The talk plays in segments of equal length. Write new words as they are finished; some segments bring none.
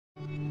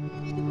I'm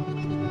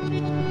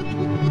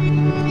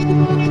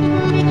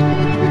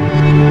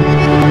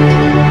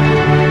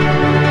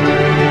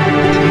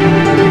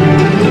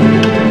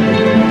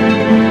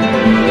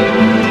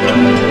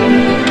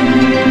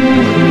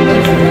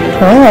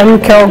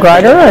Carol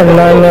Greider, and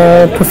I'm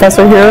a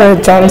professor here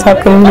at Johns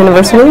Hopkins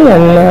University,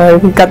 and I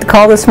got the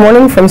call this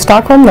morning from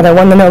Stockholm that I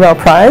won the Nobel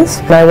Prize.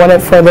 And I won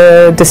it for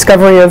the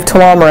discovery of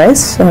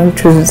telomerase,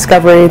 which was a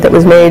discovery that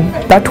was made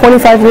about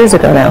 25 years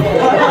ago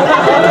now.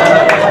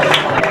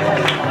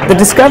 The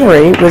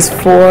discovery was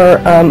for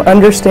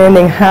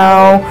understanding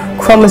how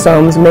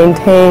chromosomes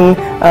maintain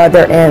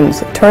their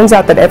ends. It turns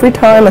out that every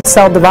time a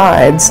cell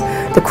divides,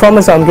 the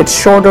chromosome gets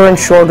shorter and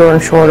shorter and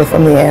shorter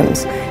from the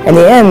ends. And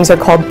the ends are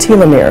called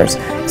telomeres.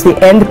 It's the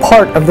end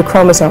part of the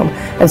chromosome.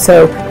 And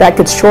so that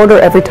gets shorter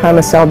every time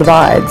a cell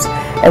divides.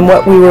 And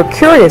what we were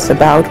curious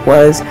about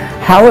was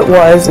how it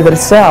was that a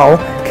cell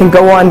can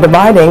go on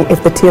dividing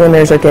if the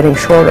telomeres are getting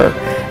shorter.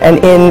 And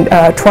in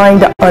trying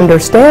to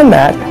understand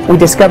that, we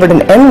discovered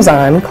an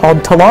enzyme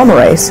called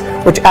telomerase,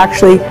 which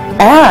actually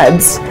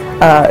adds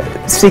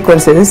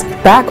sequences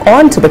back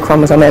onto the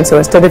chromosome end. So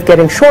instead of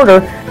getting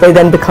shorter, they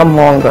then become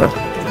longer.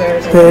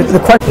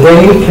 The question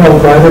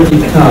Greider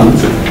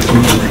becomes a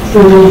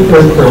truly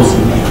third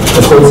person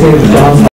associated with Johns